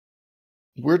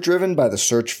We're driven by the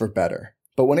search for better.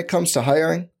 But when it comes to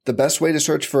hiring, the best way to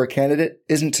search for a candidate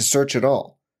isn't to search at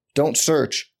all. Don't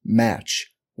search,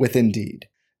 match with Indeed.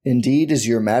 Indeed is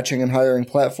your matching and hiring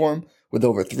platform with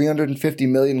over 350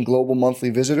 million global monthly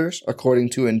visitors,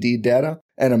 according to Indeed data,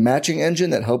 and a matching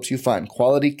engine that helps you find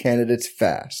quality candidates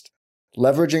fast.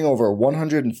 Leveraging over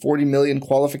 140 million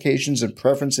qualifications and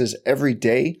preferences every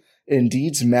day,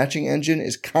 Indeed's matching engine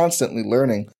is constantly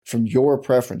learning from your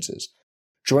preferences.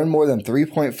 Join more than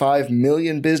 3.5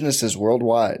 million businesses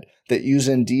worldwide that use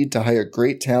Indeed to hire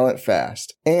great talent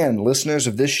fast. And listeners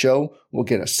of this show will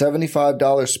get a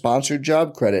 $75 sponsored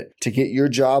job credit to get your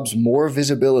jobs more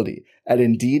visibility at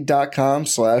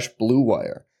Indeed.com/Blue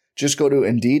Wire. Just go to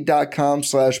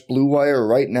Indeed.com/Blue Wire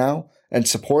right now and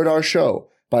support our show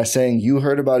by saying you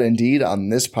heard about Indeed on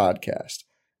this podcast.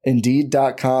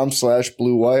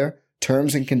 Indeed.com/Blue Wire.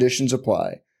 Terms and conditions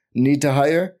apply. Need to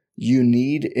hire? You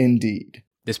need Indeed.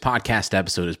 This podcast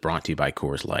episode is brought to you by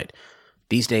Coors Light.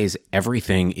 These days,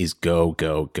 everything is go,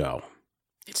 go, go.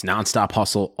 It's nonstop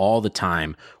hustle all the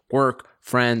time. Work,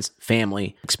 friends,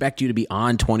 family expect you to be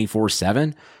on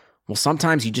 24/7. Well,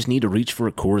 sometimes you just need to reach for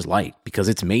a Coors Light because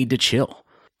it's made to chill.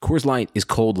 Coors Light is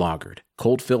cold lagered,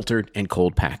 cold filtered, and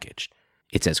cold packaged.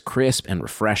 It's as crisp and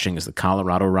refreshing as the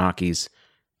Colorado Rockies.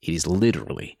 It is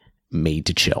literally made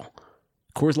to chill.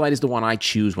 Coors Light is the one I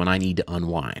choose when I need to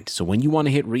unwind. So when you want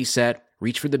to hit reset,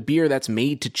 reach for the beer that's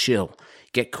made to chill.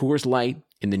 Get Coors Light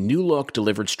in the new look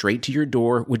delivered straight to your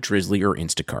door with Drizzly or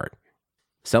Instacart.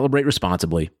 Celebrate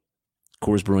responsibly.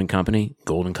 Coors Brewing Company,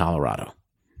 Golden, Colorado.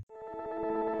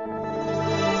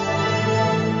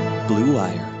 Blue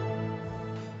Wire.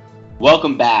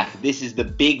 Welcome back. This is the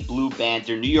Big Blue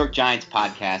Banter New York Giants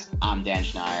podcast. I'm Dan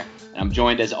Schneier, and I'm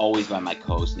joined as always by my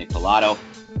co-host Nick Pilato.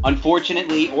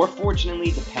 Unfortunately, or fortunately,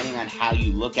 depending on how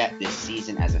you look at this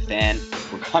season as a fan,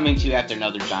 we're coming to you after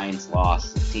another Giants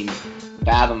loss. It seems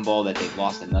fathomable that they've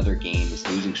lost another game. This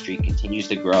losing streak continues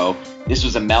to grow. This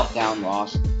was a meltdown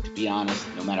loss, to be honest,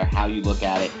 no matter how you look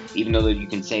at it. Even though you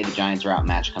can say the Giants are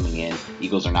outmatched coming in,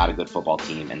 Eagles are not a good football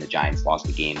team, and the Giants lost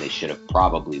a game they should have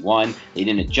probably won. They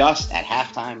didn't adjust at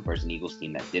halftime versus an Eagles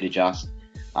team that did adjust.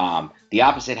 The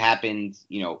opposite happened,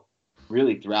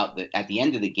 really at the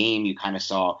end of the game, you kind of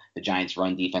saw the Giants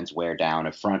run defense wear down,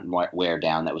 a front wear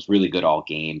down that was really good all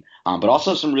game, but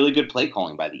also some really good play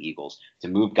calling by the Eagles to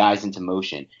move guys into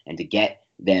motion and to get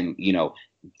them,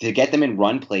 in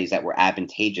run plays that were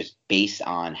advantageous based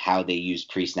on how they used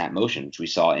pre-snap motion, which we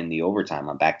saw in the overtime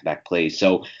on back-to-back plays.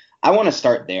 So I want to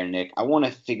start there, Nick. I want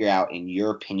to figure out, in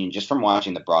your opinion, just from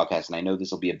watching the broadcast, and I know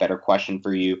this will be a better question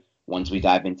for you once we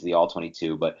dive into the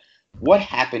All-22, but what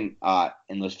happened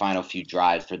in those final few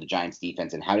drives for the Giants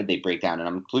defense, and how did they break down? And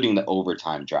I'm including the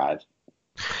overtime drive.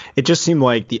 It just seemed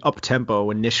like the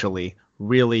up-tempo initially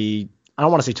really, I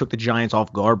don't want to say took the Giants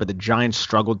off guard, but the Giants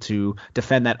struggled to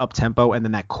defend that up-tempo and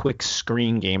then that quick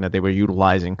screen game that they were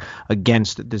utilizing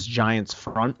against this Giants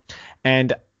front.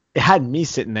 And it had me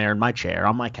sitting there in my chair,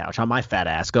 on my couch, on my fat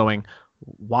ass going,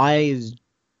 why is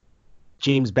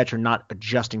James Bettcher not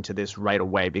adjusting to this right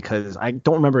away? Because I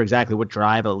don't remember exactly what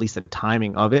drive, at least the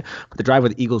timing of it, but the drive where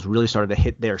the Eagles really started to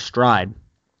hit their stride,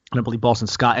 and I believe Boston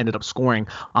Scott ended up scoring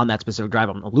on that specific drive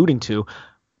I'm alluding to.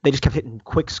 They just kept hitting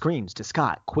quick screens to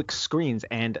Scott, quick screens,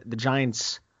 and the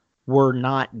Giants were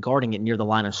not guarding it near the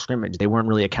line of scrimmage. They weren't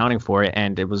really accounting for it,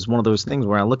 and it was one of those things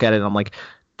where I look at it and I'm like,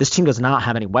 this team does not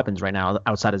have any weapons right now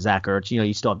outside of Zach Ertz.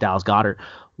 You still have Dallas Goedert.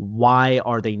 Why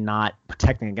are they not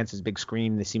protecting against this big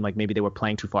screen? They seemed like maybe they were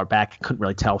playing too far back. Couldn't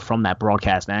really tell from that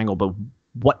broadcast angle, but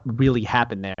what really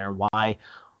happened there? Why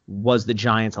was the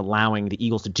Giants allowing the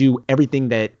Eagles to do everything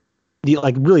that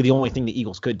really the only thing the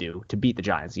Eagles could do to beat the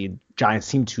Giants? The Giants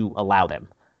seemed to allow them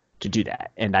to do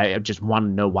that. And I just want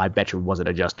to know why Bettcher wasn't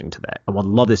adjusting to that. I would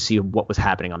love to see what was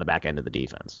happening on the back end of the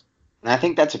defense. And I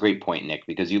think that's a great point, Nick,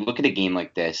 because you look at a game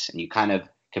like this and you kind of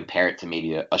compare it to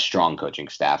maybe a strong coaching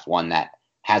staff, one that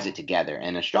has it together.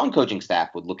 And a strong coaching staff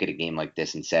would look at a game like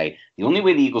this and say, the only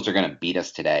way the Eagles are going to beat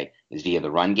us today is via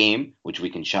the run game, which we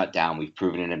can shut down. We've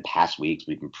proven it in past weeks.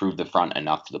 We've improved the front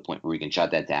enough to the point where we can shut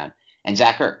that down. And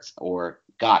Zach Ertz or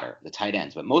Goddard, the tight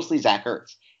ends, but mostly Zach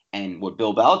Ertz. And what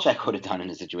Bill Belichick would have done in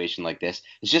a situation like this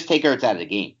is just take Ertz out of the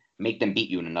game, make them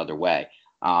beat you in another way.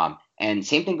 And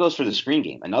same thing goes for the screen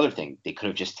game. Another thing they could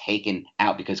have just taken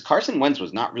out, because Carson Wentz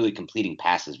was not really completing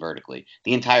passes vertically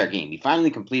the entire game. He finally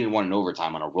completed one in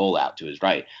overtime on a rollout to his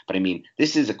right. But, I mean,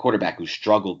 this is a quarterback who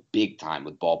struggled big time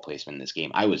with ball placement in this game.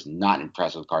 I was not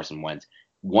impressed with Carson Wentz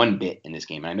one bit in this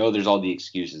game. And I know there's all the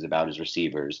excuses about his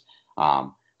receivers.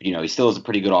 But, he still has a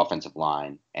pretty good offensive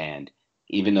line. And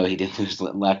even though he did lose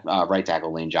right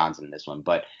tackle Lane Johnson in this one.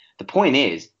 But The point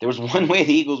is, there was one way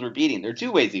the Eagles were beating. There are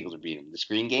two ways the Eagles were beating. The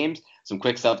screen games, some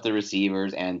quick stuff to the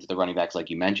receivers and to the running backs, like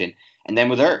you mentioned, and then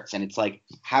with Ertz. And it's like,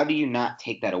 how do you not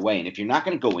take that away? And if you're not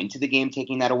going to go into the game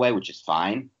taking that away, which is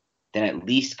fine, then at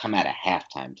least come out of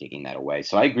halftime taking that away.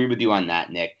 So I agree with you on that,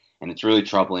 Nick, and it's really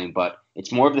troubling. But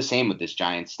it's more of the same with this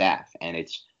Giants staff, and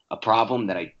it's a problem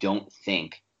that I don't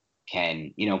think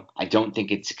I don't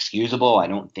think it's excusable. I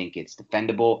don't think it's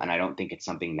defendable, and I don't think it's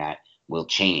something that will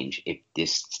change if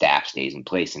this staff stays in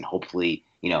place. And hopefully,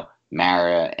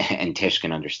 Mara and Tisch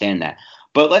can understand that.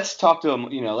 But let's talk to him,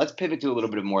 let's pivot to a little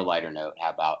bit of more lighter note.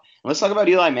 Let's talk about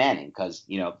Eli Manning, because,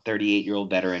 38-year-old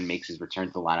veteran makes his return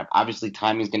to the lineup. Obviously,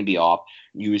 timing is going to be off.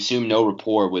 You assume no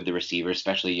rapport with the receiver,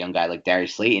 especially a young guy like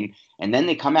Darius Slayton. And then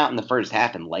they come out in the first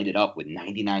half and light it up with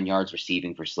 99 yards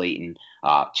receiving for Slayton,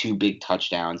 2 big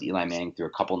touchdowns. Eli Manning threw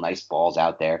a couple nice balls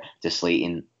out there to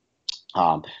Slayton.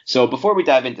 So before we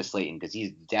dive into Slayton, because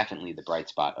he's definitely the bright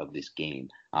spot of this game,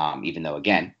 even though,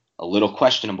 again, a little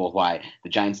questionable why the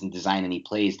Giants didn't design any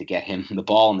plays to get him the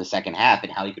ball in the second half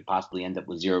and how he could possibly end up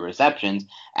with 0 receptions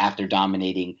after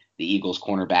dominating the Eagles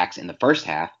cornerbacks in the first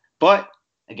half. But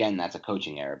again, that's a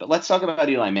coaching error. But let's talk about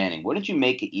Eli Manning. What did you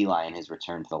make of Eli and his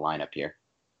return to the lineup here?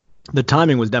 The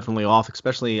timing was definitely off,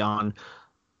 especially on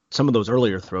some of those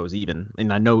earlier throws even.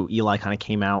 And I know Eli kind of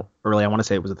came out early. I want to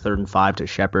say it was a 3rd and 5 to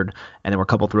Shepard. And there were a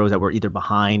couple throws that were either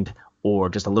behind or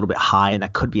just a little bit high, and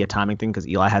that could be a timing thing because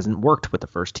Eli hasn't worked with the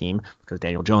first team because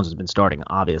Daniel Jones has been starting,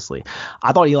 obviously.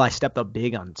 I thought Eli stepped up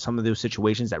big on some of those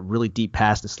situations. That really deep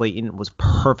pass to Slayton was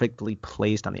perfectly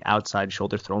placed on the outside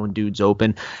shoulder, throwing dudes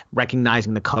open,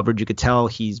 recognizing the coverage. You could tell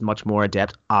he's much more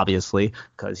adept, obviously,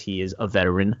 because he is a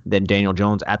veteran than Daniel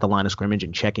Jones at the line of scrimmage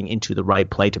and checking into the right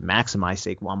play to maximize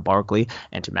Saquon Barkley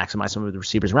and to maximize some of the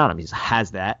receivers around him. He has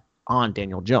that on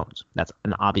Daniel Jones. That's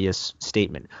an obvious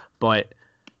statement. But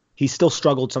he still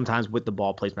struggled sometimes with the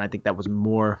ball placement. I think that was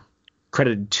more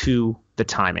credited to the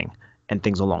timing and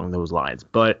things along those lines.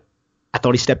 But I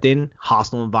thought he stepped in,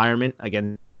 hostile environment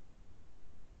again.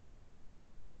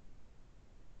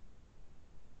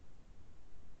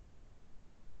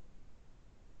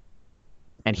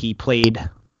 And he played,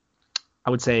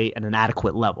 I would say, at an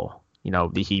adequate level.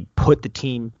 He put the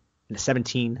team in a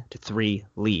 17-3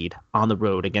 lead on the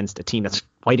road against a team that's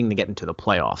fighting to get into the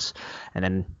playoffs. And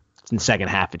then in the second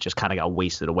half, it just kind of got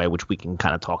wasted away, which we can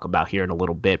kind of talk about here in a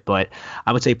little bit. But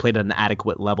I would say he played at an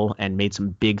adequate level and made some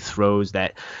big throws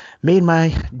that made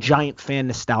my Giant fan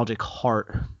nostalgic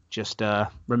heart just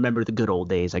remember the good old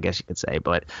days, I guess you could say.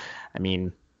 But, I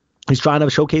mean, he's trying to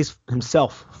showcase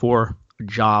himself for a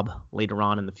job later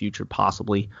on in the future,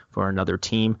 possibly for another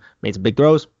team. Made some big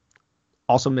throws,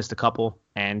 also missed a couple,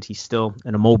 and he's still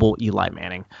an immobile Eli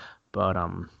Manning. But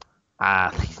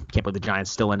I can't believe the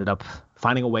Giants still ended up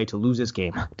finding a way to lose this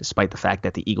game, despite the fact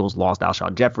that the Eagles lost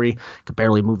Alshon Jeffrey, could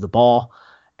barely move the ball.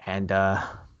 And,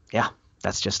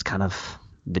 that's just kind of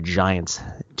the Giants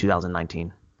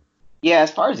 2019. Yeah,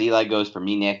 as far as Eli goes, for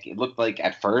me, Nick, it looked like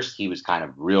at first he was kind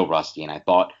of real rusty. And I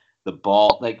thought the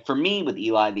ball, like for me with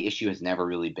Eli, the issue has never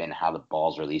really been how the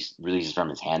ball's releases from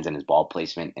his hands and his ball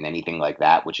placement and anything like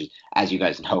that, which is, as you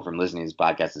guys know from listening to this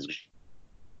podcast, is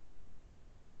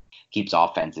keeps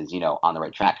offenses, on the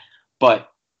right track. But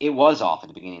it was off at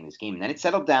the beginning of this game. And then it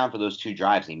settled down for those 2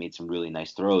 drives. And he made some really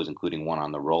nice throws, including one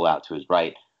on the rollout to his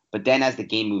right. But then as the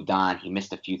game moved on, he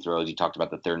missed a few throws. He talked about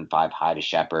the 3rd and 5 high to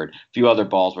Shepard. A few other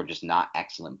balls were just not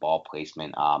excellent ball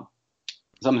placement.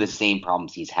 Some of the same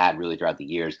problems he's had really throughout the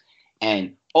years.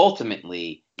 And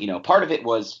ultimately, part of it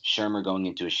was Shermer going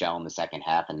into a shell in the second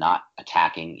half and not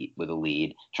attacking with a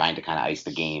lead, trying to kind of ice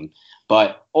the game.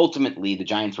 But ultimately, the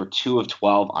Giants were 2 of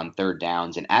 12 on 3rd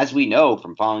downs. And as we know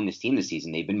from following this team this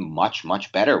season, they've been much,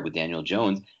 much better with Daniel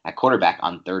Jones at quarterback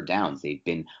on 3rd downs. They've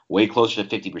been way closer to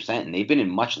 50%, and they've been in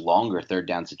much longer 3rd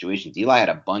down situations. Eli had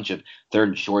a bunch of 3rd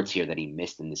and shorts here that he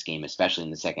missed in this game, especially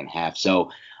in the second half.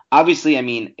 So obviously, I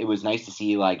mean, it was nice to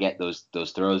see Eli get those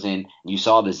throws in. You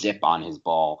saw the zip on his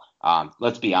ball.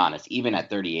 Let's be honest, even at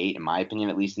 38, in my opinion,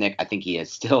 at least, Nick, I think he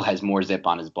still has more zip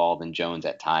on his ball than Jones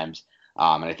at times.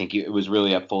 And I think it was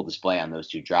really a full display on those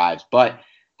 2 drives. But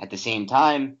at the same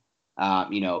time,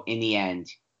 in the end,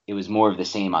 it was more of the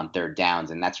same on 3rd downs.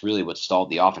 And that's really what stalled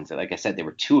the offense. Like I said, they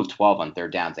were 2 of 12 on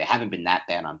 3rd downs. They haven't been that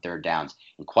bad on 3rd downs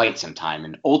in quite some time.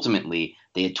 And ultimately,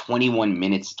 they had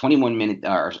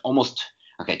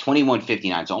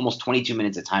 21:59, so almost 22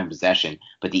 minutes of time possession,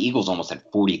 but the Eagles almost had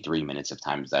 43 minutes of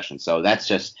time possession. So that's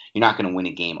just, you're not going to win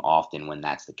a game often when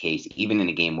that's the case, even in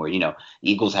a game where, the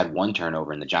Eagles had 1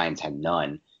 turnover and the Giants had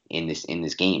none in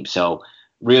this game. So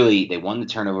really, they won the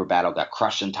turnover battle, got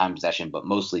crushed in time possession, but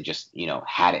mostly just,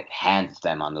 had it handed to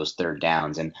them on those third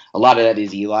downs. And a lot of that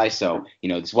is Eli. So,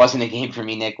 this wasn't a game for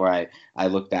me, Nick, where I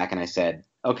looked back and I said,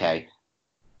 okay,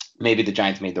 maybe the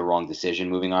Giants made the wrong decision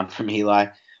moving on from Eli.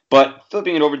 But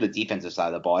flipping it over to the defensive side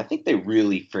of the ball, I think they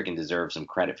really freaking deserve some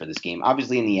credit for this game.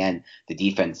 Obviously, in the end, the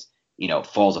defense,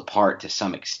 falls apart to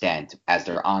some extent as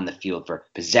they're on the field for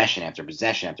possession after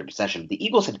possession after possession. The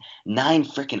Eagles had 9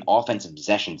 freaking offensive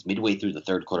possessions midway through the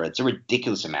third quarter. It's a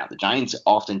ridiculous amount. The Giants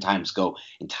oftentimes go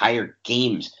entire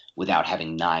games without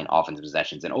having 9 offensive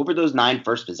possessions. And over those 9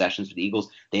 first possessions for the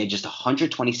Eagles, they had just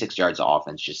 126 yards of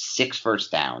offense, just 6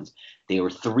 first downs. They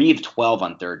were 3 of 12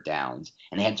 on third downs,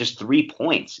 and they had just 3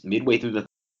 points midway through the.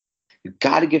 You've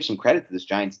got to give some credit to this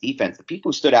Giants defense. The people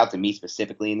who stood out to me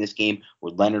specifically in this game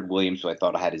were Leonard Williams, who I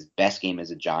thought had his best game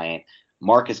as a Giant,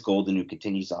 Marcus Golden, who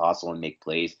continues to hustle and make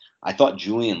plays. I thought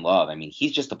Julian Love,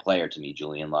 he's just a player to me,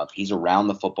 Julian Love. He's around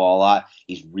the football a lot.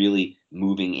 He's really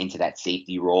moving into that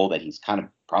safety role that he's kind of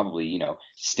probably,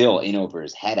 still in over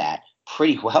his head at.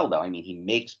 Pretty well, though. He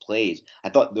makes plays. I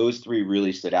thought those 3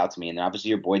 really stood out to me. And then obviously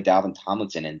your boy Dalvin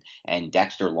Tomlinson and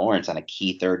Dexter Lawrence on a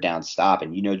key third down stop.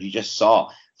 And, you just saw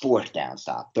fourth down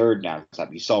stop, third down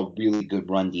stop. You saw really good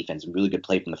run defense and really good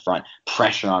play from the front,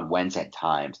 pressure on Wentz at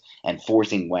times, and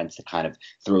forcing Wentz to kind of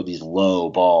throw these low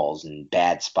balls in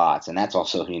bad spots. And that's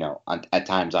also, at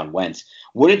times on Wentz.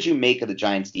 What did you make of the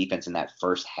Giants defense in that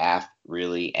first half,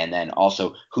 really? And then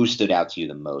also, who stood out to you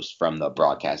the most from the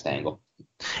broadcast angle?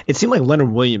 It seemed like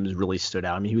Leonard Williams really stood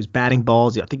out. He was batting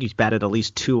balls. I think he's batted at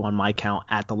least 2 on my count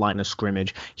at the line of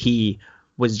scrimmage. He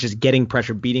was just getting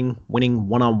pressure, winning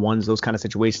one-on-ones, those kind of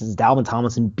situations. Dalvin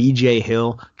Tomlinson, B.J.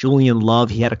 Hill, Julian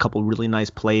Love, he had a couple really nice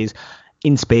plays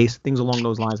in space, things along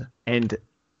those lines. And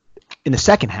in the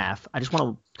second half, I just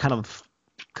want to kind of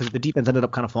 – because the defense ended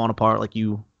up kind of falling apart, like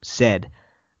you said.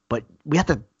 But we have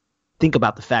to think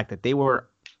about the fact that they were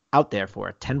out there for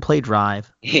a 10-play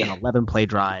drive, an 11-play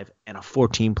drive, and a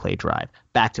 14-play drive,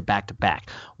 back to back to back,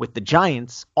 with the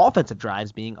Giants' offensive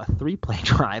drives being a 3-play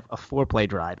drive, a 4-play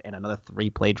drive, and another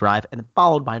 3-play drive, and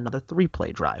followed by another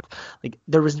 3-play drive. Like,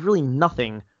 there was really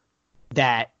nothing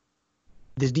that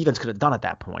this defense could have done at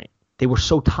that point. They were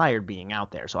so tired being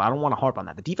out there, so I don't want to harp on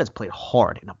that. The defense played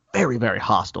hard in a very, very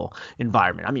hostile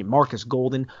environment. Marcus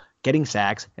Golden getting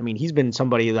sacks. He's been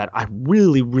somebody that I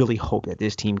really, really hope that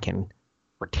this team can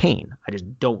retain. I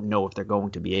just don't know if they're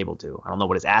going to be able to. I don't know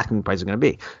what his asking price is going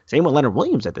to be. Same with Leonard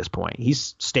Williams at this point.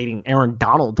 He's stating Aaron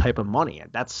Donald type of money,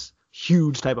 and that's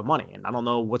huge type of money. And I don't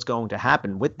know what's going to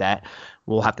happen with that.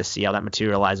 We'll have to see how that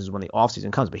materializes when the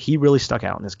offseason comes. But he really stuck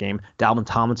out in this game. Dalvin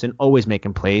Tomlinson always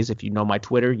making plays. If you know my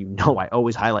Twitter, you know I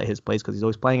always highlight his plays because he's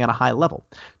always playing at a high level.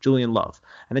 Julian Love.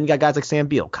 And then you got guys like Sam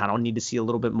Beal. Kind of need to see a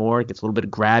little bit more. Gets a little bit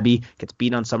grabby. Gets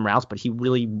beat on some routes. But he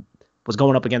really was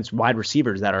going up against wide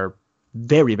receivers that are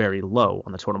very, very low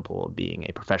on the totem pole of being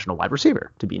a professional wide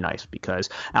receiver, to be nice, because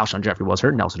Alshon Jeffrey was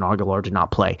hurt. Nelson Aguilar did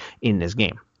not play in this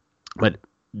game. But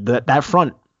that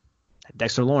front,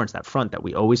 Dexter Lawrence, that front that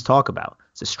we always talk about,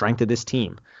 it's the strength of this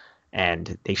team.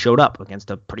 And they showed up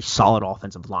against a pretty solid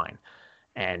offensive line.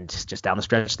 And just down the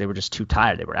stretch, they were just too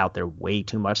tired. They were out there way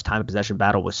too much. Time of possession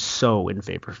battle was so in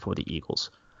favor for the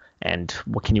Eagles. And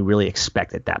what can you really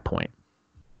expect at that point?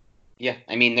 Yeah,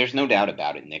 there's no doubt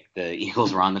about it, Nick. The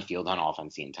Eagles were on the field on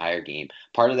offense the entire game.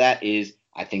 Part of that is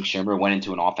I think Shurmur went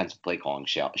into an offensive play calling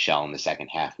shell in the second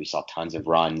half. We saw tons of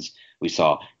runs. We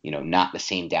saw, not the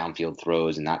same downfield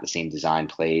throws and not the same design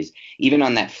plays. Even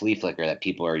on that flea flicker that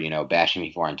people are, bashing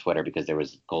me for on Twitter because there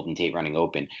was Golden Tate running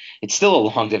open, it's still a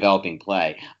long developing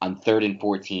play on 3rd and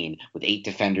 14 with 8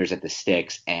 defenders at the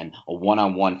sticks and a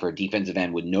one-on-one for a defensive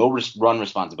end with no run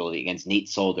responsibility against Nate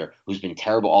Solder, who's been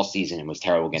terrible all season and was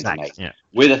terrible against the Knights,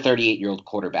 with a 38-year-old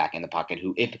quarterback in the pocket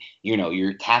who, if,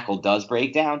 your tackle does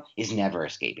break down, is never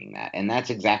escaping that. And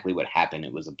that's exactly what happened.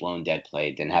 It was a blown dead play.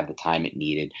 It didn't have the time it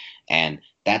needed. And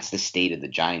that's the state of the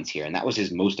Giants here. And that was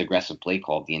his most aggressive play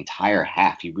call the entire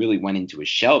half. He really went into his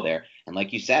shell there. And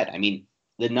like you said,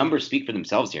 the numbers speak for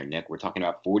themselves here, Nick. We're talking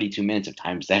about 42 minutes of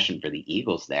time possession for the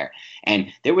Eagles there.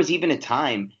 And there was even a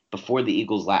time before the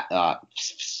Eagles'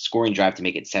 scoring drive to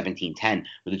make it 17-10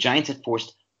 where the Giants had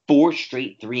forced 4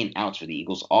 straight 3-and-outs for the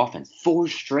Eagles offense, 4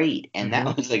 straight. And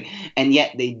that was and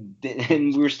yet and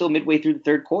we were still midway through the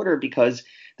third quarter because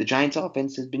the Giants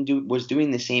offense was doing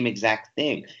the same exact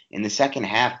thing. In the second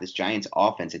half, this Giants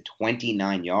offense had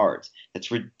 29 yards.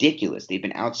 That's ridiculous. They've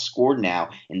been outscored now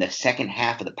in the second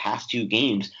half of the past 2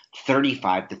 games,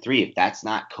 35-3. If that's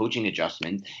not coaching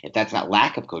adjustment, if that's not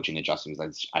lack of coaching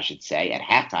adjustments, I should say, at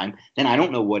halftime, then I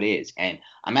don't know what is. And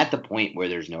I'm at the point where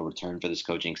there's no return for this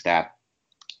coaching staff.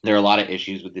 There are a lot of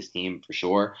issues with this team for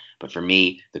sure, but for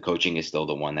me, the coaching is still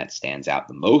the one that stands out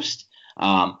the most.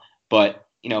 But,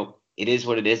 it is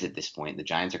what it is at this point. The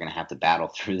Giants are going to have to battle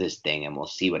through this thing, and we'll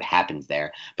see what happens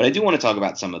there. But I do want to talk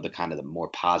about some of the kind of the more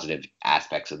positive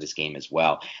aspects of this game as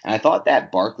well. And I thought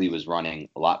that Barkley was running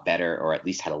a lot better, or at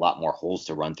least had a lot more holes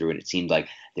to run through. And it seemed like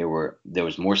there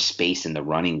was more space in the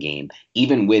running game,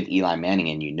 even with Eli Manning.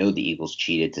 And the Eagles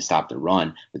cheated to stop the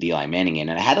run with Eli Manning in.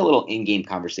 And I had a little in-game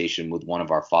conversation with one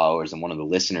of our followers and one of the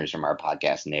listeners from our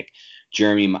podcast, Nick,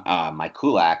 Jeremy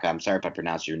Mikulak. I'm sorry if I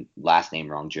pronounced your last name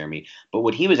wrong, Jeremy. But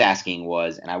what he was asking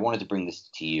was, and I wanted to bring this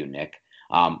to you, Nick,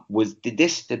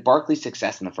 did Barkley's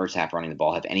success in the first half running the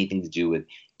ball have anything to do with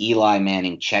Eli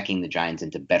Manning checking the Giants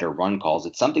into better run calls?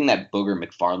 It's something that Booger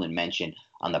McFarland mentioned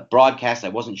on the broadcast. I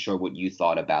wasn't sure what you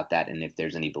thought about that and if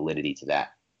there's any validity to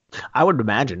that. I would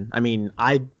imagine. I mean,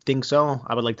 I think so.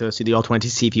 I would like to see the All-20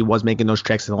 to see if he was making those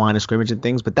checks to the line of scrimmage and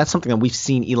things, but that's something that we've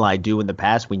seen Eli do in the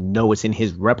past. We know it's in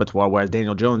his repertoire, whereas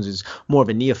Daniel Jones is more of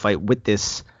a neophyte with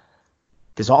this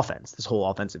offense, this whole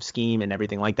offensive scheme and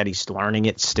everything like that. He's learning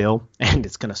it still, and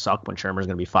it's going to suck when Shermer's going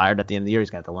to be fired at the end of the year. He's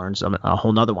going to have to learn a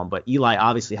whole nother one. But Eli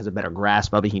obviously has a better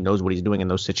grasp of it. He knows what he's doing in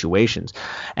those situations.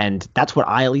 And that's what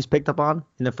I at least picked up on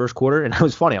in the first quarter. And it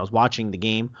was funny. I was watching the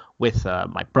game with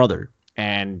my brother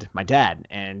and my dad,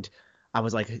 and I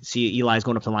was like, see, Eli's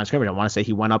going up to the line of scrimmage. I want to say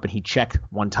he went up and he checked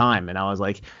one time, and I was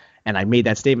like, and I made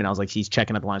that statement. I was like, he's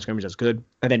checking up the line of scrimmage. That's good.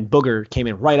 And then Booger came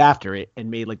in right after it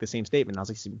and made like the same statement. I was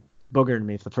like, see, Booger and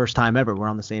me, for the first time ever, we're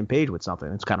on the same page with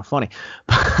something. It's kind of funny.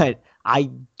 But I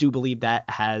do believe that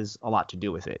has a lot to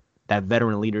do with it. That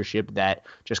veteran leadership, that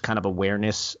just kind of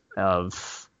awareness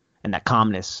of, and that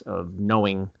calmness of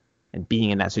knowing and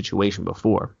being in that situation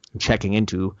before and checking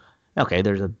into, okay,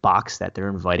 there's a box that they're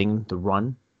inviting the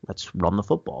run. Let's run the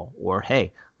football. Or,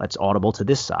 hey, let's audible to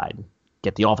this side.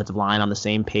 Get the offensive line on the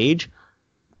same page,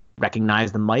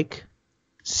 recognize the mic,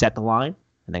 set the line,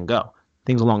 and then go.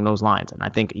 Things along those lines. And I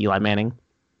think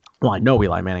I know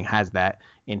Eli Manning has that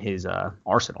in his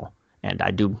arsenal. And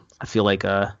I feel like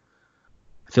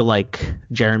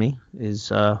Jeremy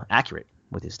is accurate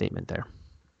with his statement there.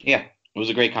 Yeah, it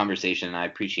was a great conversation, and I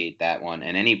appreciate that one.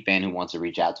 And any fan who wants to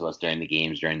reach out to us during the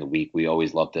games, during the week, we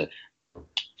always love to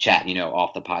chat,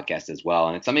 off the podcast as well.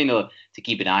 And it's something to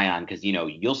keep an eye on because,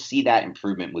 you'll see that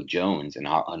improvement with Jones and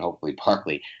hopefully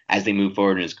Barkley as they move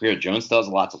forward in his career. Jones still has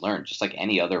a lot to learn, just like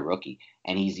any other rookie.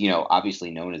 And he's,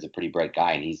 obviously known as a pretty bright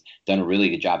guy. And he's done a really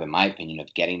good job, in my opinion,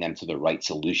 of getting them to the right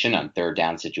solution on third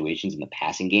down situations in the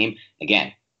passing game.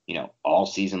 Again, all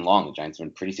season long, the Giants have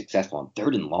been pretty successful on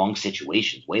third and long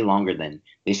situations, way longer than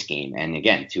this game. And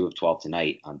again, 2 of 12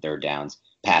 tonight on third downs,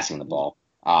 passing the ball.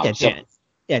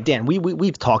 Dan,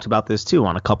 we've talked about this too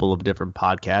on a couple of different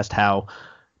podcasts, how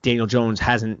Daniel Jones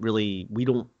hasn't really, we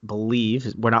don't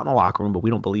believe, we're not in the locker room, but we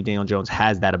don't believe Daniel Jones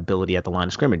has that ability at the line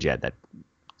of scrimmage yet, that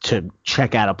to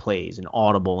check out of plays and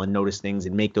audible and notice things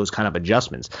and make those kind of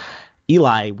adjustments.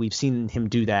 Eli, we've seen him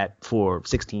do that for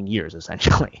 16 years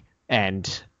essentially.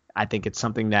 And I think it's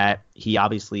something that he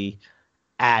obviously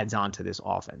adds onto this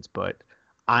offense, but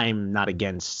I'm not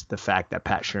against the fact that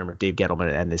Pat Shurmur, Dave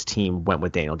Gettleman, and this team went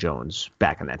with Daniel Jones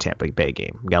back in that Tampa Bay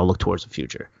game. We got to look towards the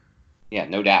future. Yeah,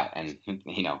 no doubt. And,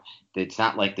 it's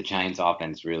not like the Giants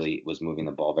offense really was moving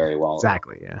the ball very well.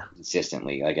 Exactly, yeah.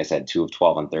 Consistently. Like I said, 2 of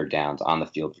 12 on third downs on the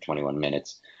field for 21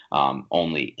 minutes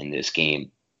only in this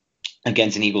game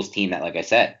against an Eagles team that, like I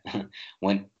said,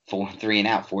 went 3 and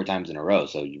out 4 times in a row.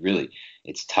 So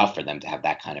it's tough for them to have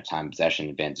that kind of time possession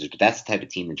advantage. But that's the type of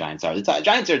team the Giants are. The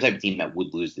Giants are the type of team that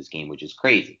would lose this game, which is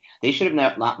crazy. They should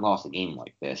have not lost a game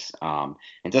like this.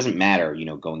 It doesn't matter,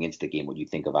 going into the game what you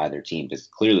think of either team, because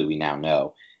clearly we now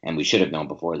know, and we should have known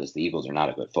before this, the Eagles are not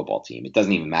a good football team. It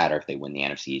doesn't even matter if they win the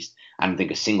NFC East. I don't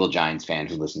think a single Giants fan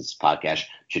who listens to this podcast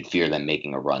should fear them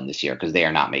making a run this year, because they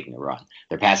are not making a run.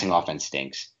 Their passing offense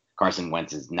stinks. Carson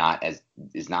Wentz is not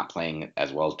playing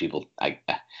as well as people. I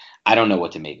don't know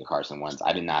what to make of Carson Wentz.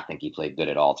 I did not think he played good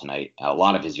at all tonight. A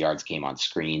lot of his yards came on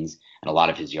screens, and a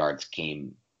lot of his yards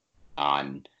came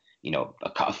on,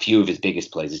 a few of his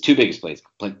biggest plays. His 2 biggest plays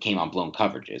came on blown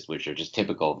coverages, which are just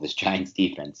typical of this Giants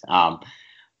defense.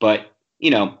 But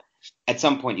at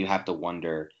some point you have to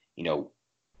wonder,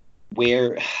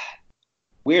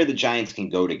 where the Giants can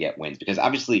go to get wins. Because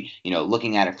obviously,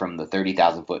 looking at it from the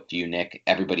 30,000-foot view, Nick,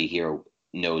 everybody here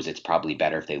knows it's probably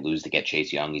better if they lose to get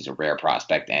Chase Young. He's a rare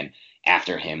prospect, and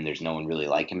after him, there's no one really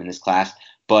like him in this class.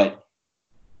 But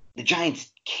the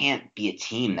Giants can't be a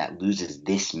team that loses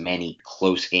this many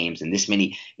close games and this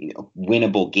many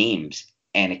winnable games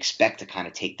and expect to kind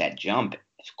of take that jump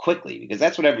quickly, because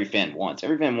that's what every fan wants.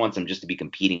 Every fan wants them just to be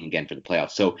competing again for the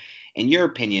playoffs. So in your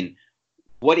opinion,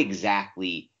 what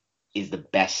exactly is the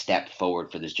best step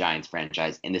forward for this Giants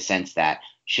franchise, in the sense that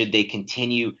should they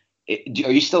continue?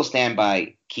 Are you still stand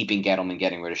by keeping Gettleman,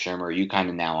 getting rid of Shermer? Or are you kind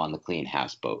of now on the clean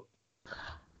house boat?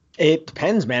 It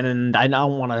depends, man, and I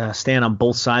don't want to stand on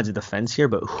both sides of the fence here,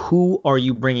 but who are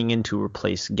you bringing in to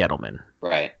replace Gettleman?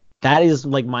 Right. That is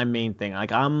like my main thing.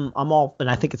 Like I'm all, and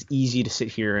I think it's easy to sit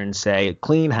here and say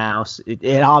clean house.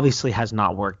 It obviously has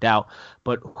not worked out,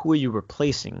 but who are you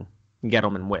replacing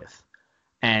Gettleman with?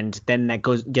 And then that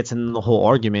gets into the whole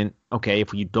argument. Okay,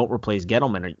 if you don't replace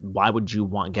Gettleman, why would you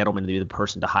want Gettleman to be the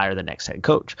person to hire the next head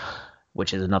coach?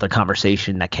 Which is another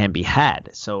conversation that can be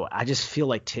had. So I just feel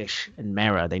like Tisch and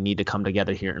Mara, they need to come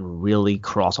together here and really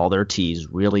cross all their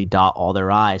T's, really dot all their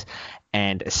I's,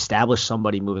 and establish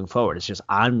somebody moving forward. It's just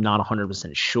I'm not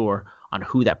 100% sure on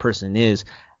who that person is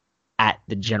at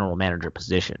the general manager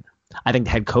position. I think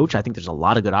the head coach, I think there's a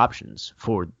lot of good options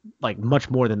for, like, much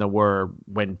more than there were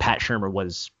when Pat Shurmur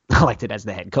was elected as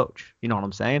the head coach. You know what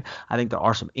I'm saying? I think there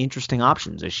are some interesting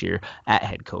options this year at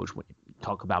head coach. When you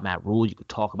talk about Matt Rule, you could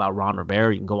talk about Ron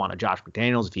Rivera, you can go on to Josh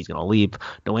McDaniels if he's going to leave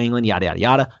New England, yada, yada,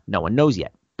 yada. No one knows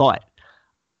yet. But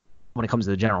when it comes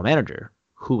to the general manager,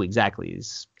 who exactly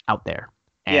is out there?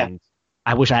 And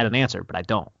I wish I had an answer, but I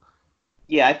don't.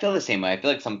 Yeah, I feel the same way. I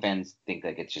feel like some fans think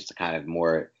like it's just a kind of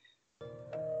more...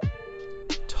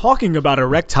 Talking about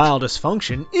erectile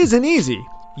dysfunction isn't easy.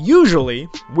 Usually,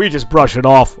 we just brush it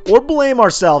off or blame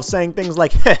ourselves, saying things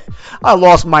like, "Heh, I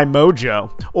lost my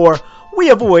mojo," or we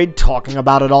avoid talking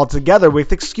about it altogether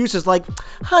with excuses like,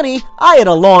 "Honey, I had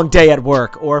a long day at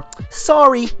work," or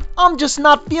 "Sorry, I'm just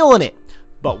not feeling it."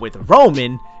 But with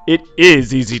Roman, it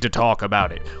is easy to talk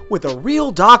about it. With a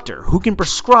real doctor who can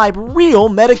prescribe real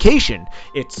medication.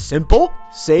 It's simple,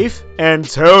 safe, and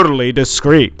totally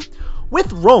discreet.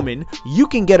 With Roman, you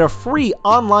can get a free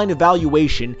online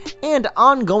evaluation and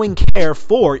ongoing care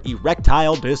for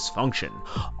erectile dysfunction,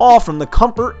 all from the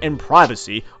comfort and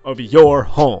privacy of your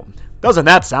home. Doesn't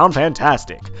that sound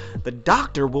fantastic? The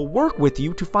doctor will work with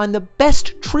you to find the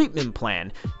best treatment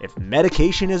plan if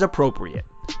medication is appropriate.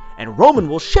 And Roman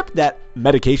will ship that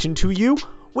medication to you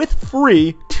with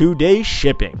free 2-day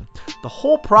shipping. The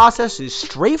whole process is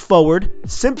straightforward,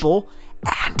 simple,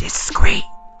 and discreet.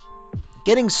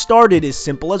 Getting started is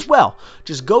simple as well.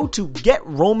 Just go to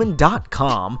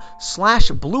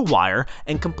GetRoman.com/BlueWire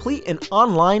and complete an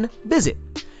online visit.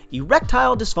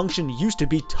 Erectile dysfunction used to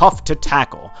be tough to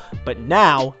tackle, but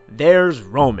now there's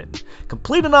Roman.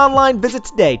 Complete an online visit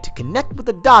today to connect with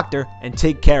a doctor and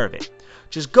take care of it.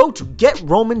 Just go to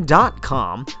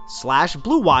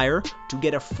GetRoman.com/BlueWire to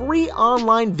get a free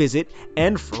online visit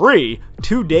and free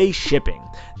 2-day shipping.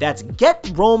 That's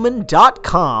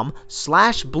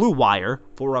GetRoman.com/BlueWire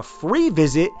for a free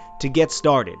visit to get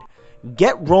started.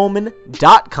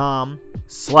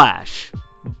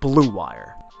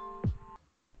 GetRoman.com/BlueWire.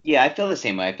 Yeah, I feel the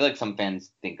same way. I feel like some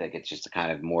fans think like it's just a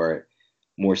kind of more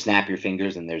snap your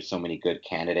fingers and there's so many good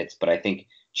candidates, but I think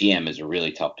GM is a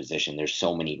really tough position. There's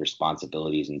so many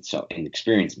responsibilities and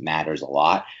experience matters a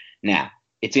lot. Now,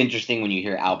 it's interesting when you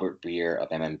hear Albert Breer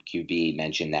of MMQB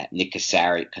mention that Nick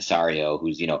Caserio,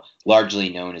 who's, largely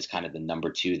known as kind of the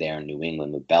number 2 there in New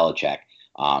England with Belichick,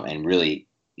 and really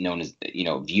known as,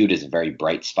 viewed as a very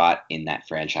bright spot in that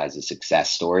franchise's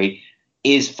success story,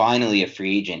 is finally a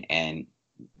free agent. And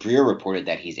Breer reported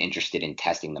that he's interested in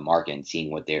testing the market and seeing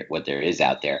what there is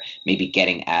out there, maybe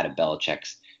getting out of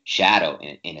Belichick's shadow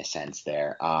in a sense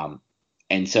there.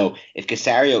 And so if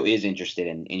Caserio is interested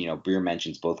in, Breer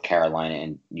mentions both Carolina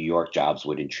and New York jobs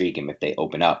would intrigue him if they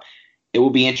open up. It will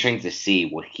be interesting to see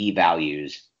what he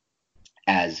values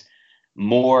as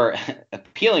more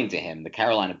appealing to him, the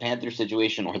Carolina Panthers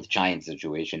situation or the Giants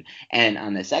situation. And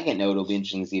on the second note, it'll be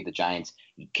interesting to see if the Giants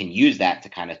can use that to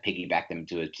kind of piggyback them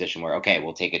into a position where, okay,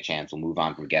 we'll take a chance, we'll move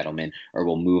on from Gettleman, or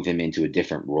we'll move him into a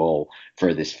different role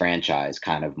for this franchise,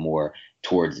 kind of more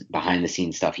towards behind the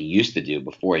scenes stuff he used to do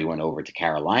before he went over to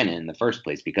Carolina in the first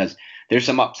place, because there's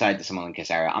some upside to someone like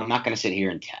Caserio. I'm not going to sit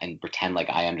here and pretend like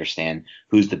I understand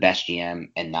who's the best GM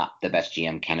and not the best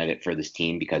GM candidate for this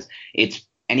team, because it's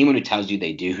anyone who tells you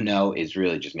they do know is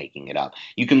really just making it up.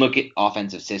 You can look at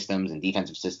offensive systems and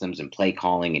defensive systems and play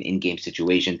calling and in-game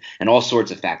situations and all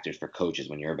sorts of factors for coaches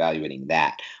when you're evaluating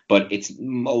that. But it's a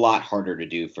lot harder to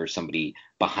do for somebody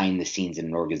behind the scenes in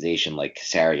an organization like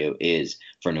Caserio is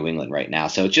for New England right now.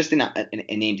 So it's just a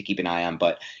name to keep an eye on.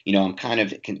 But, I'm kind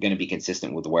of going to be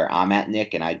consistent with where I'm at,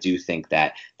 Nick, and I do think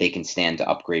that they can stand to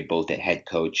upgrade both at head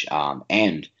coach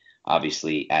and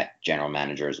obviously at general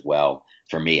manager as well,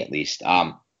 for me at least.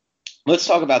 Let's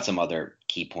talk about some other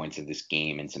key points of this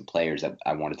game and some players that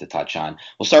I wanted to touch on.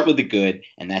 We'll start with the good,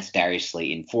 and that's Darius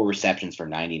Slayton, 4 receptions for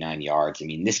 99 yards. I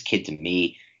mean, this kid to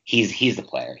me he's the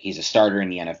player. He's a starter in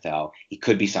the NFL. He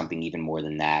could be something even more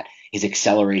than that. His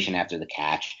acceleration after the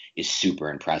catch is super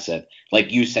impressive.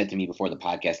 Like you said to me before the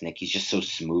podcast, Nick, he's just so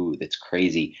smooth. It's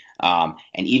crazy. And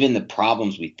even the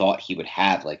problems we thought he would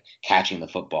have, like catching the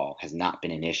football, has not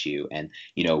been an issue. And,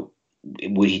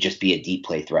 would he just be a deep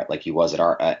play threat like he was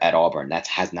at Auburn? That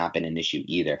has not been an issue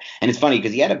either. And it's funny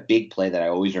because he had a big play that I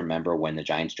always remember when the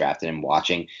Giants drafted him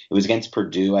watching. It was against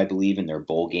Purdue, I believe, in their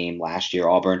bowl game last year,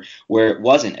 Auburn, where it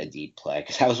wasn't a deep play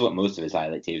because that was what most of his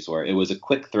highlight tapes were. It was a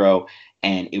quick throw,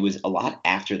 and it was a lot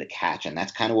after the catch. And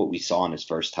that's kind of what we saw in his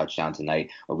first touchdown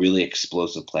tonight, a really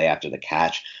explosive play after the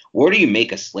catch. Where do you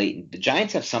make a Slayton? The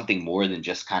Giants have something more than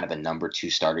just kind of a number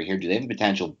 2 starter here. Do they have a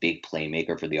potential big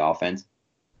playmaker for the offense?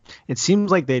 It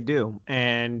seems like they do.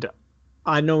 And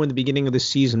I know in the beginning of the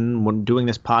season when doing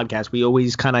this podcast, we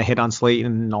always kind of hit on Slayton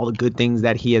and all the good things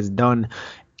that he has done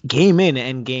game in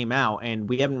and game out. And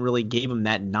we haven't really gave him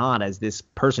that nod as this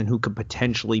person who could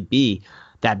potentially be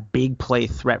that big play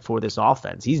threat for this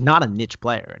offense. He's not a niche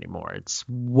player anymore. It's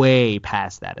way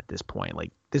past that at this point.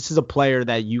 Like, this is a player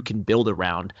that you can build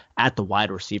around at the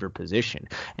wide receiver position.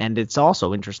 And it's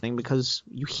also interesting because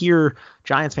you hear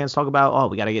Giants fans talk about, oh,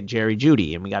 we got to get Jerry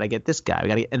Jeudy and we got to get this guy. We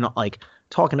got to get, and like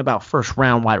talking about first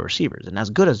round wide receivers. And as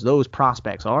good as those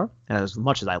prospects are, and as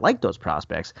much as I like those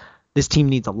prospects, this team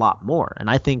needs a lot more. And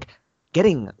I think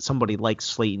getting somebody like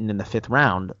Slayton in the 5th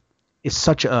round is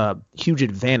such a huge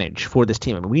advantage for this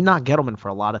team. I mean, we knock Gettleman for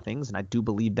a lot of things, and I do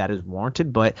believe that is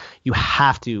warranted, but you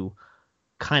have to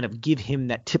kind of give him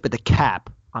that tip of the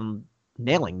cap on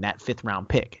nailing that 5th round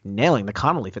pick, nailing the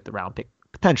Connolly 5th round pick,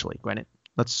 potentially. Granted,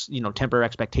 let's, temper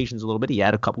expectations a little bit. He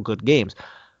had a couple good games,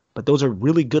 but those are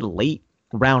really good late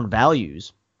round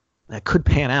values that could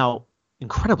pan out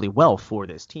incredibly well for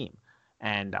this team.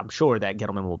 And I'm sure that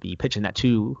Gettleman will be pitching that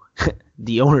to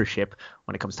the ownership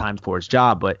when it comes time for his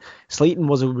job. But Slayton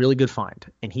was a really good find,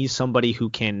 and he's somebody who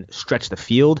can stretch the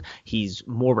field. He's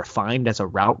more refined as a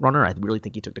route runner. I really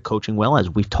think he took the coaching well,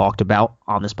 as we've talked about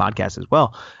on this podcast as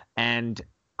well. And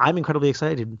I'm incredibly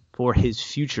excited for his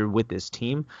future with this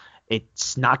team.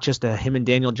 It's not just a him and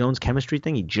Daniel Jones chemistry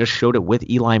thing. He just showed it with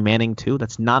Eli Manning too.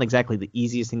 That's not exactly the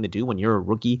easiest thing to do when you're a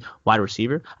rookie wide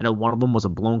receiver. I know one of them was a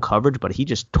blown coverage, but he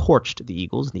just torched the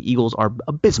Eagles. The Eagles are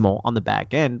abysmal on the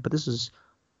back end, but this is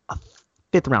a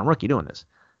 5th round rookie doing this.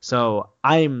 So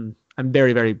I'm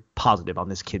very, very positive on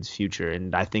this kid's future,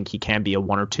 and I think he can be a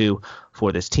 1 or 2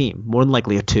 for this team. More than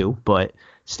likely a 2, but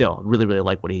still really, really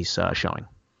like what he's showing.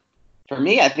 For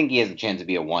me, I think he has a chance to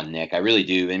be a 1, Nick. I really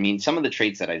do. I mean, some of the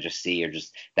traits that I just see are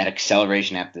just that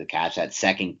acceleration after the catch, that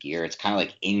second gear. It's kind of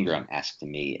like Ingram-esque to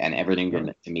me. And Everett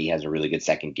Ingram, to me, has a really good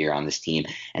second gear on this team.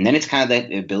 And then it's kind of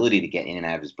that ability to get in and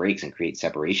out of his breaks and create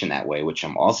separation that way, which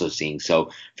I'm also seeing. So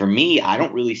for me, I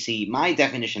don't really see – my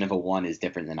definition of a 1 is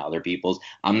different than other people's.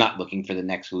 I'm not looking for the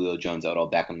next Julio Jones, Odell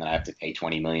Beckham that I have to pay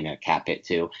 $20 million in a cap hit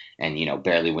to and,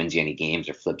 barely wins you any games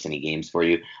or flips any games for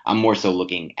you. I'm more so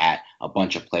looking at a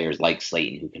bunch of players like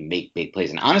Slayton who can make big plays.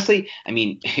 And honestly, I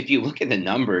mean, if you look at the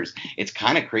numbers, it's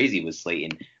kind of crazy with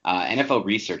Slayton. NFL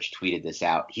Research tweeted this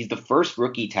out. He's the first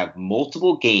rookie to have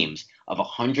multiple games of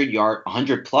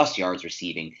 100 plus yards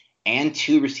receiving and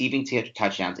 2 receiving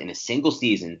touchdowns in a single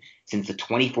season since the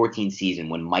 2014 season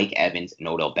when Mike Evans and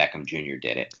Odell Beckham Jr.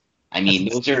 did it. I mean,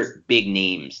 those are big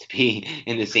names to be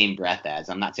in the same breath as.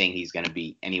 I'm not saying he's going to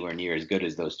be anywhere near as good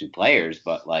as those 2 players,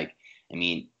 but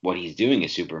what he's doing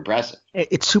is super impressive.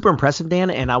 It's super impressive, Dan,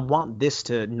 and I want this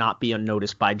to not be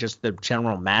unnoticed by just the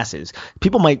general masses.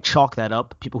 People might chalk that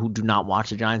up. People who do not watch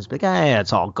the Giants be like,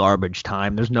 it's all garbage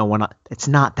time. There's no one. It's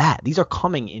not that. These are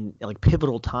coming in like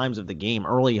pivotal times of the game,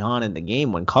 early on in the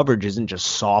game when coverage isn't just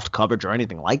soft coverage or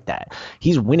anything like that.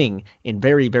 He's winning in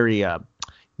very, very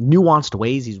nuanced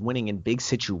ways. He's winning in big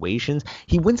situations.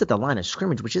 He wins at the line of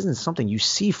scrimmage, which isn't something you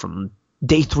see from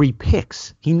day 3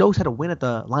 picks. He knows how to win at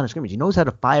the line of scrimmage. He knows how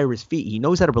to fire his feet. He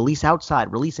knows how to release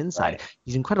outside, release inside. Right.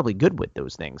 He's incredibly good with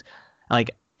those things. Like,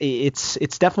 it's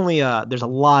definitely there's a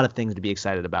lot of things to be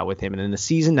excited about with him. And in the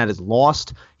season that is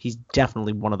lost, he's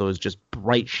definitely one of those just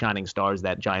bright shining stars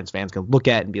that Giants fans can look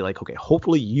at and be like, okay,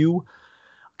 hopefully you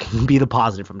can be the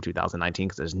positive from 2019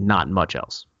 because there's not much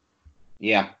else.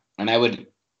 Yeah, and I would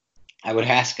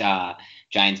ask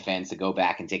Giants fans to go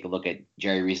back and take a look at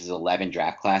Jerry Reese's 11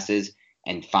 draft classes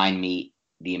and find me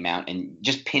the amount and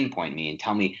just pinpoint me and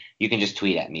tell me. You can just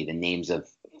tweet at me the names of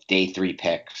day 3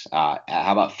 picks. How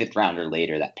about 5th rounder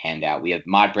later that panned out? We have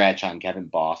Mod Bradshaw and Kevin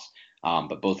Boss,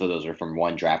 but both of those are from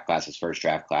one draft class, his first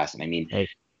draft class. And I mean, hey,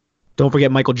 don't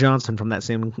forget Michael Johnson from that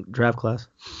same draft class.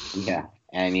 Yeah.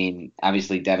 And I mean,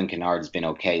 obviously Devin Kennard's been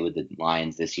okay with the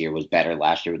Lions this year, was better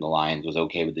last year with the Lions, was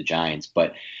okay with the Giants.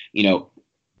 But,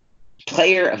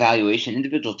 player evaluation,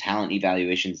 individual talent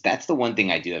evaluations, that's the one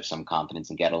thing I do have some confidence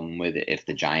in Gettleman with if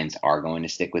the Giants are going to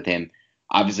stick with him.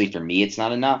 Obviously, for me, it's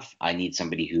not enough. I need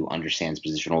somebody who understands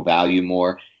positional value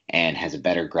more and has a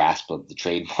better grasp of the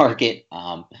trade market,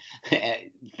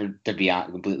 to be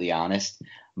completely honest.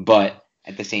 But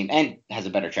at the same end, has a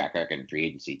better track record in free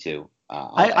agency too.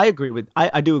 I agree with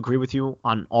I do agree with you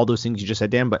on all those things you just said,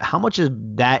 Dan. But how much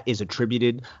of that is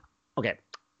attributed? Okay,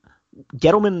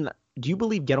 Gettleman. Do you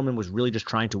believe Gettleman was really just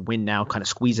trying to win now, kind of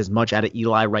squeeze as much out of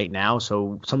Eli right now?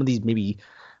 So some of these maybe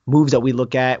moves that we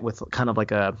look at with kind of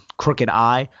like a crooked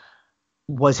eye,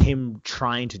 was him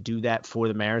trying to do that for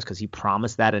the Mariners because he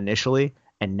promised that initially,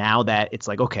 and now that it's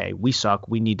like, okay, we suck,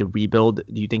 we need to rebuild.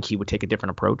 Do you think he would take a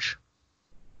different approach?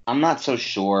 I'm not so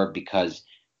sure, because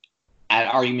an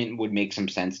argument would make some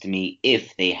sense to me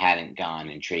if they hadn't gone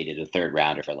and traded a third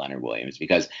rounder for Leonard Williams.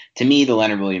 Because to me, the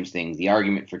Leonard Williams thing, the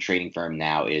argument for trading for him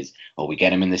now is, oh, we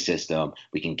get him in the system,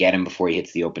 we can get him before he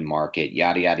hits the open market,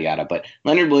 yada, yada, yada. But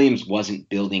Leonard Williams wasn't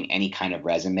building any kind of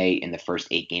resume in the first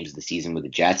 8 games of the season with the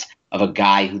Jets of a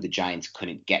guy who the Giants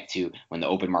couldn't get to when the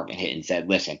open market hit and said,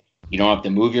 listen, you don't have to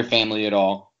move your family at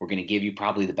all. We're going to give you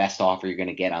probably the best offer you're going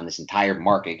to get on this entire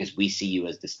market because we see you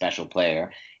as the special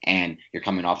player, and you're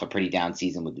coming off a pretty down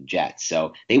season with the Jets.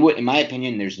 So they would, in my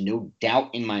opinion, there's no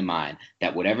doubt in my mind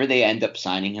that whatever they end up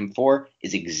signing him for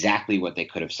is exactly what they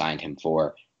could have signed him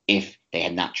for if they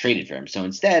had not traded for him. So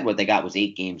instead, what they got was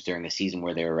 8 games during a season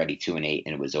where they were already 2-8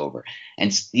 and it was over.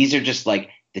 And these are just like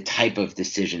the type of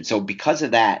decision. So because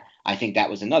of that, I think that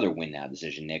was another win now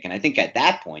decision, Nick. And I think at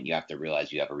that point, you have to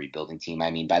realize you have a rebuilding team. I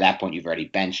mean, by that point, you've already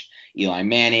benched Eli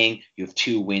Manning. You have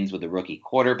 2 wins with a rookie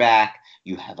quarterback.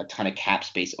 You have a ton of cap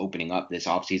space opening up this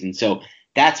offseason. So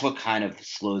that's what kind of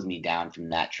slows me down from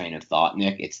that train of thought,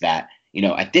 Nick. It's that,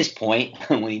 at this point,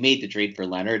 when he made the trade for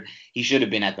Leonard, he should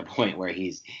have been at the point where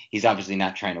he's obviously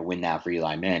not trying to win now for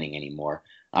Eli Manning anymore.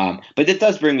 But it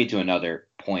does bring me to another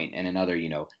point and another,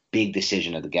 big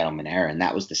decision of the Gettleman era, and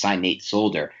that was to sign Nate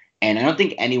Solder. And I don't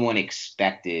think anyone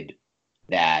expected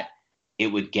that it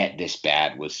would get this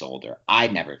bad with Solder. I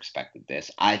never expected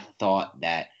this. I thought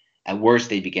that at worst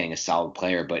they'd be getting a solid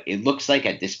player, but it looks like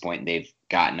at this point they've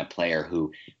gotten a player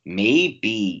who may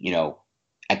be,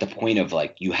 at the point of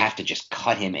like, you have to just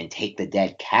cut him and take the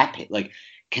dead cap hit. Like,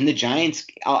 can the Giants,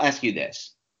 I'll ask you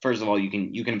this. First of all, you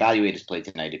can evaluate his play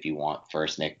tonight if you want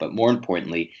first, Nick, but more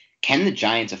importantly, can the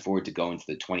Giants afford to go into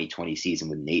the 2020 season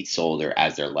with Nate Solder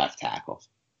as their left tackle?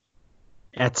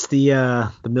 That's the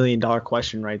 $1 million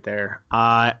question right there.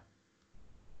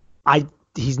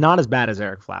 He's not as bad as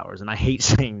Eric Flowers, and I hate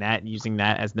saying that, using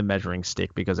that as the measuring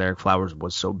stick, because Eric Flowers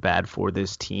was so bad for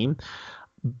this team.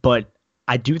 But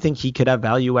I do think he could have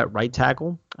value at right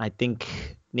tackle. I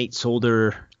think Nate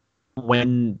Solder,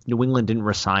 when New England didn't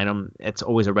re-sign him, it's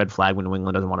always a red flag when New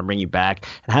England doesn't want to bring you back.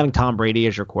 And having Tom Brady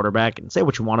as your quarterback, and say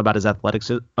what you want about his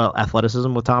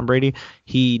athleticism with Tom Brady,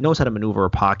 he knows how to maneuver a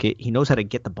pocket. He knows how to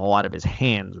get the ball out of his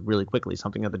hands really quickly,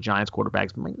 something that the Giants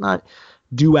quarterbacks might not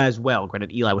do as well.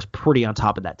 Granted, Eli was pretty on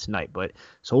top of that tonight, but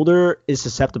Solder is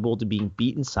susceptible to being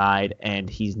beat inside, and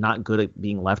he's not good at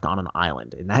being left on an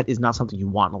island. And that is not something you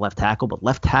want in a left tackle. But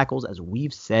left tackles, as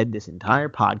we've said this entire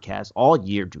podcast all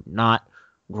year, do not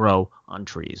grow on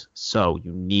trees. So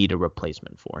you need a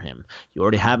replacement for him. You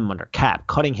already have him under cap.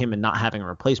 Cutting him and not having a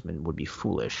replacement would be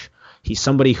foolish. He's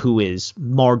somebody who is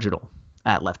marginal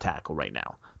at left tackle right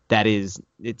now. That is,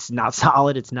 it's not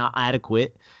solid. It's not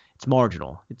adequate. It's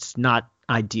marginal. It's not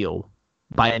ideal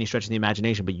by any stretch of the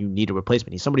imagination, but you need a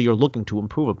replacement. He's somebody you're looking to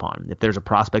improve upon. If there's a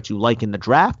prospect you like in the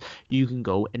draft, you can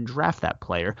go and draft that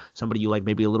player. Somebody you like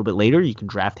maybe a little bit later, you can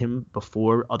draft him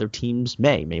before other teams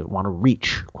may want to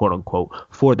reach, quote unquote,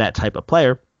 for that type of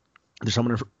player. There's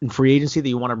someone in free agency that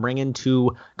you want to bring in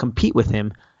to compete with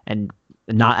him and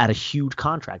not at a huge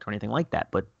contract or anything like that.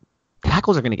 But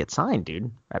tackles are going to get signed,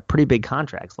 dude, at pretty big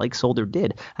contracts like Solder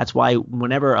did. That's why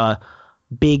whenever a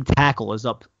big tackle is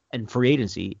up in free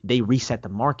agency, they reset the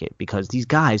market, because these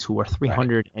guys who are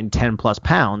 310 plus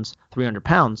pounds, 300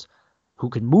 pounds, who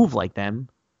can move like them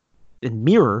and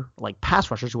mirror like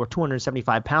pass rushers who are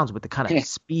 275 pounds with the kind of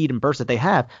speed and burst that they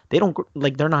have,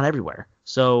 they're not everywhere.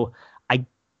 So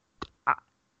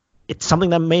it's something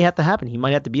that may have to happen. He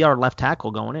might have to be our left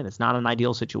tackle going in. It's not an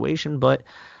ideal situation, but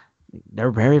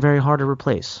they're very, very hard to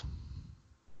replace.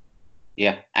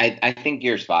 Yeah, I think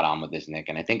you're spot on with this, Nick,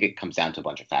 and I think it comes down to a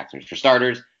bunch of factors. For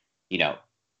starters,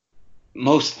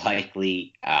 most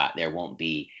likely there won't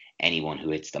be anyone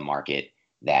who hits the market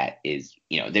that is,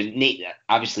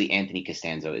 obviously Anthony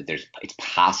Costanzo, it's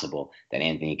possible that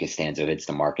Anthony Costanzo hits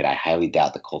the market. I highly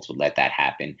doubt the Colts would let that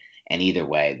happen. And either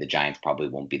way, the Giants probably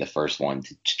won't be the first one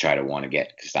to try to want to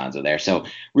get Costanzo there. So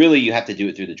really, you have to do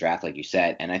it through the draft, like you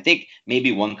said. And I think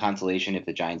maybe one consolation if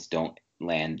the Giants don't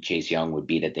land Chase Young would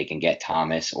be that they can get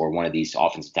Thomas or one of these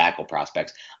offensive tackle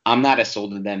prospects. I'm not as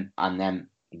sold on them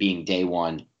being day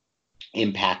one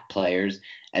impact players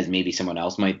as maybe someone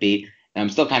else might be. And I'm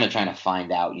still kind of trying to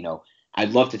find out,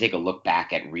 I'd love to take a look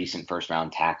back at recent first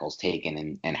round tackles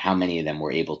taken and how many of them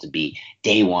were able to be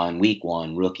day one, week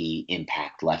one, rookie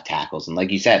impact left tackles. And like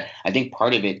you said, I think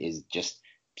part of it is just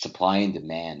supply and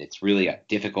demand. It's really a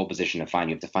difficult position to find.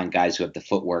 You have to find guys who have the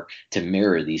footwork to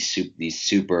mirror these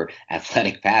super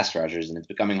athletic pass rushers, and it's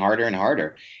becoming harder and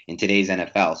harder in today's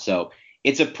NFL. So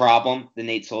it's a problem, the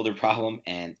Nate Solder problem,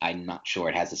 and I'm not sure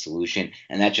it has a solution.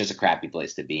 And that's just a crappy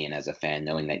place to be in as a fan,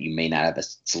 knowing that you may not have a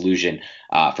solution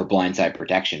for blindside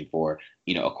protection for,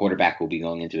 a quarterback who will be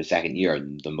going into a second year,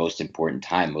 the most important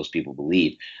time, most people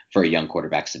believe, for a young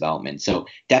quarterback's development. So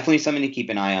definitely something to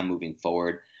keep an eye on moving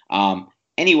forward.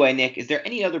 Anyway, Nick, is there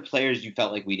any other players you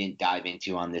felt like we didn't dive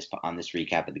into on this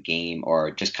recap of the game, or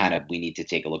just kind of we need to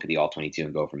take a look at the All-22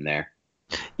 and go from there?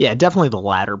 Yeah, definitely the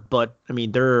latter. But, I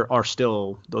mean, there are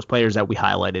still those players that we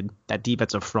highlighted, that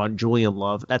defensive front, Julian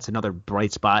Love, that's another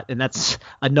bright spot. And that's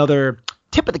another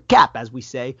tip of the cap, as we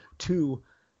say, to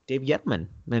Dave Gettleman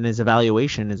and his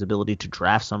evaluation, his ability to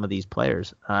draft some of these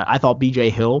players. I thought B.J.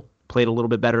 Hill played a little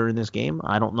bit better in this game.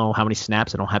 I don't know how many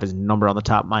snaps. I don't have his number on the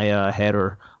top of my head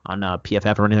or on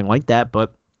PFF or anything like that,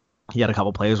 but he had a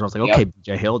couple plays where I was like, okay,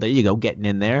 B.J. Hill, there you go, getting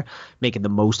in there, making the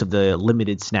most of the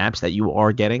limited snaps that you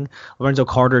are getting. Lorenzo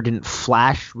Carter didn't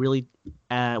flash really,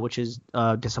 which is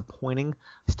disappointing.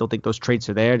 I still think those traits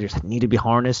are there. Just need to be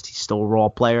harnessed. He's still a raw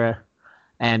player.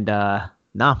 And,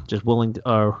 just willing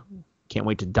to can't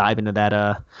wait to dive into that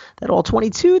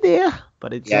All-22 there.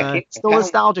 But it's still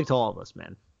nostalgic to all of us,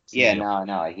 man. Yeah,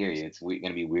 no, I hear you. It's going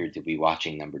to be weird to be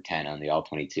watching number 10 on the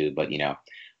All-22, but,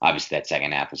 obviously that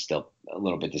second half was still a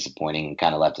little bit disappointing and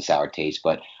kind of left a sour taste.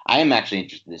 But I am actually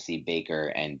interested to see Baker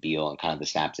and Beal and kind of the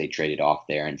snaps they traded off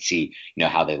there and see,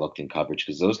 how they looked in coverage,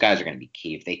 because those guys are going to be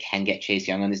key. If they can get Chase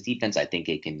Young on this defense, I think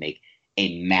they can make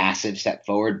a massive step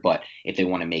forward. But if they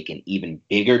want to make an even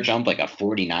bigger jump, like a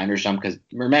 49ers jump, because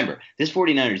remember, this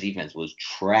 49ers defense was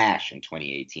trash in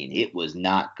 2018. It was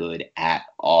not good at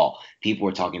all. People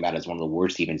were talking about it as one of the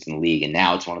worst defenses in the league, and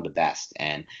now it's one of the best.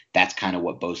 And that's kind of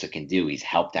what Bosa can do. He's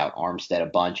helped out Armstead a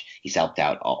bunch. He's helped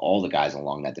out all the guys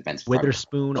along that defensive front.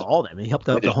 Witherspoon, all of them. He helped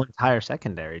out the whole entire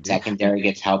secondary. Dude. Secondary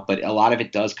gets help, but a lot of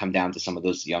it does come down to some of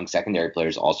those young secondary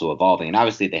players also evolving. And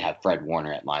obviously they have Fred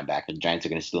Warner at linebacker. The Giants are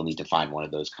going to still need to find one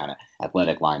of those kind of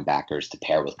athletic linebackers to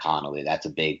pair with Connolly. That's a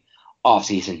big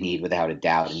offseason need without a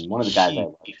doubt. And one of the guys I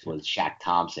liked was Shaq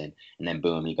Thompson, and then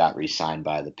boom, he got re-signed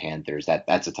by the Panthers.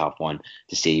 That's a tough one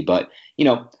to see. But,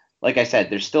 like I said,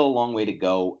 there's still a long way to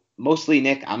go. Mostly,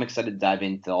 Nick, I'm excited to dive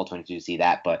into All-22 to see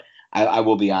that, but I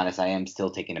will be honest, I am still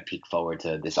taking a peek forward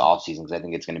to this offseason because I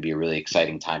think it's going to be a really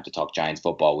exciting time to talk Giants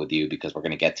football with you, because we're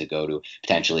going to get to go to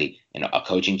potentially a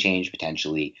coaching change,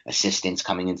 potentially assistants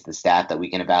coming into the staff that we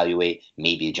can evaluate,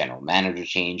 maybe a general manager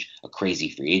change, a crazy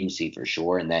free agency for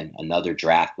sure, and then another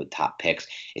draft with top picks.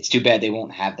 It's too bad they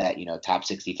won't have that top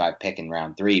 65 pick in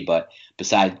round 3, but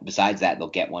besides that, they'll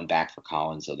get one back for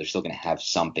Collins, so they're still going to have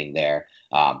something there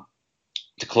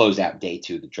to close out day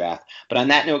 2 of the draft. But on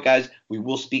that note, guys, we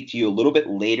will speak to you a little bit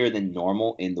later than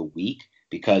normal in the week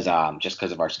because just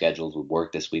because of our schedules with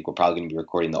work this week. We're probably going to be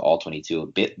recording the All-22 a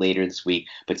bit later this week,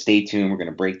 but stay tuned. We're going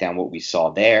to break down what we saw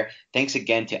there. Thanks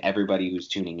again to everybody who's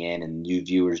tuning in and new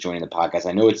viewers joining the podcast.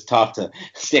 I know it's tough to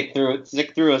stick with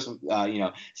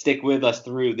us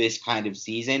through this kind of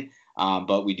season.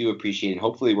 But we do appreciate it. And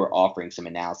hopefully we're offering some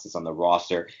analysis on the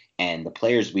roster and the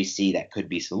players we see that could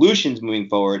be solutions moving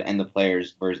forward, and the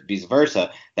players vice versa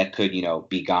that could,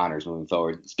 be goners moving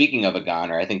forward. Speaking of a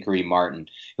goner, I think Kareem Martin,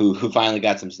 who finally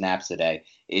got some snaps today,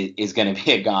 is going to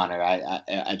be a goner.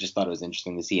 I just thought it was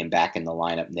interesting to see him back in the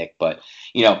lineup, Nick. But,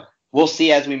 we'll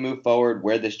see as we move forward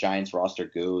where this Giants roster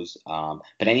goes. But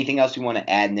anything else you want to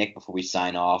add, Nick, before we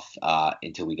sign off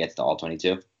until we get to the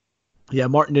All-22? Yeah,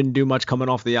 Martin didn't do much coming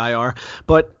off the IR.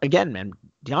 But again, man,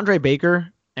 DeAndre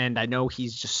Baker, and I know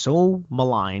he's just so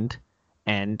maligned,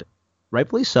 and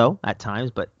rightfully so at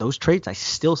times, but those traits, I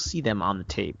still see them on the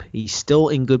tape. He's still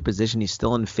in good position. He's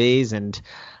still in phase. And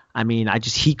I mean,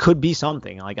 he could be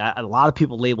something. Like a lot of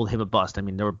people labeled him a bust. I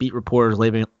mean, there were beat reporters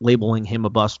labeling him a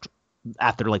bust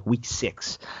after like week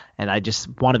 6, and I just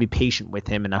want to be patient with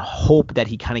him, and I hope that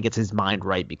he kind of gets his mind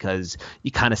right, because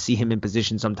you kind of see him in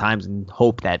position sometimes and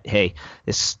hope that, hey,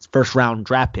 this first round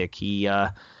draft pick, he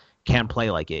can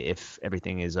play like it if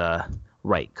everything is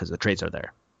right, because the traits are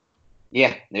there.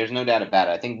 Yeah, there's no doubt about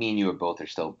it. I think me and you are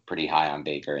still pretty high on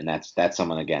Baker, and that's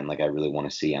someone again like I really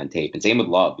want to see on tape. And same with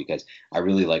Love because I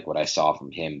really like what I saw from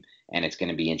him, and it's going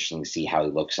to be interesting to see how he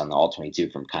looks on the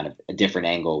All-22 from kind of a different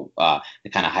angle that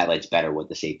kind of highlights better what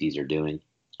the safeties are doing.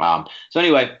 So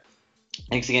anyway,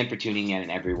 thanks again for tuning in,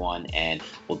 everyone, and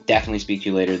we'll definitely speak to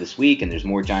you later this week. And there's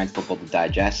more Giants football to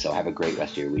digest, so have a great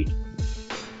rest of your week.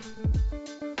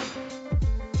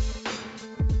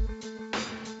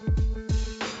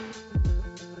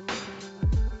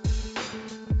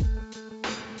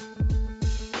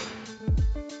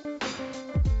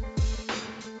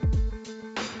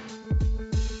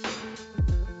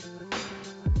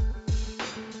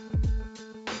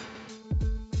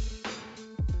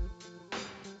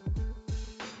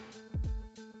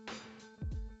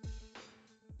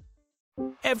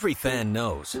 Every fan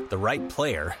knows the right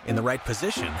player in the right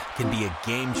position can be a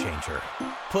game changer.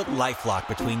 Put LifeLock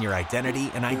between your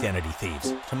identity and identity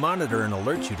thieves to monitor and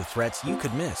alert you to threats you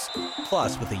could miss.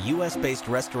 Plus, with a U.S.-based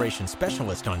restoration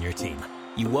specialist on your team,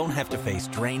 you won't have to face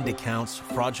drained accounts,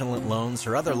 fraudulent loans,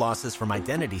 or other losses from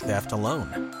identity theft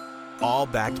alone. All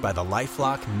backed by the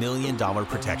LifeLock $1 Million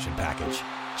Protection Package.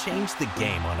 Change the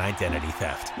game on identity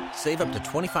theft. Save up to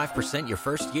 25% your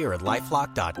first year at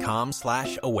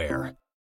LifeLock.com/aware.